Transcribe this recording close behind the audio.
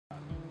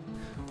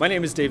My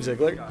name is Dave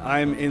Zigler.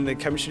 I'm in the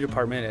chemistry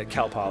department at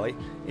Cal Poly,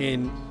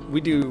 and we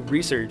do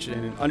research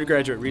in an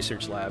undergraduate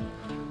research lab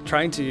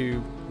trying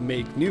to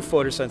make new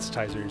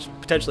photosensitizers,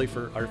 potentially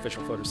for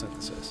artificial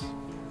photosynthesis.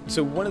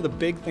 So one of the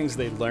big things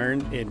they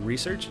learn in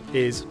research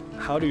is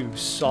how to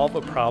solve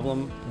a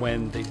problem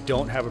when they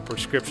don't have a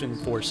prescription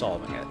for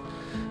solving it.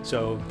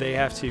 So they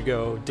have to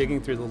go digging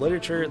through the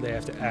literature, they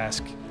have to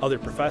ask other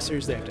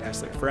professors, they have to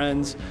ask their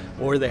friends,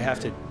 or they have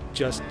to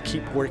just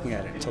keep working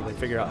at it until they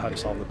figure out how to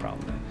solve the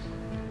problem.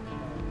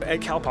 At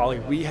Cal Poly,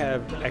 we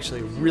have actually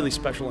a really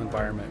special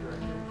environment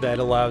that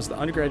allows the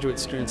undergraduate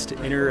students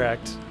to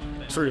interact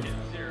sort of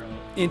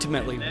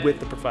intimately with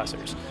the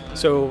professors.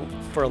 So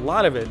for a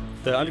lot of it,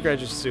 the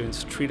undergraduate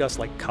students treat us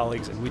like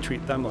colleagues and we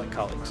treat them like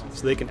colleagues.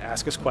 So they can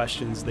ask us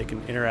questions, they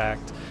can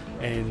interact,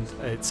 and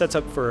it sets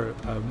up for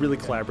a really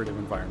collaborative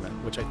environment,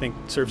 which I think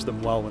serves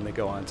them well when they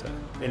go on to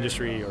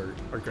industry or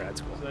grad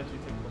school.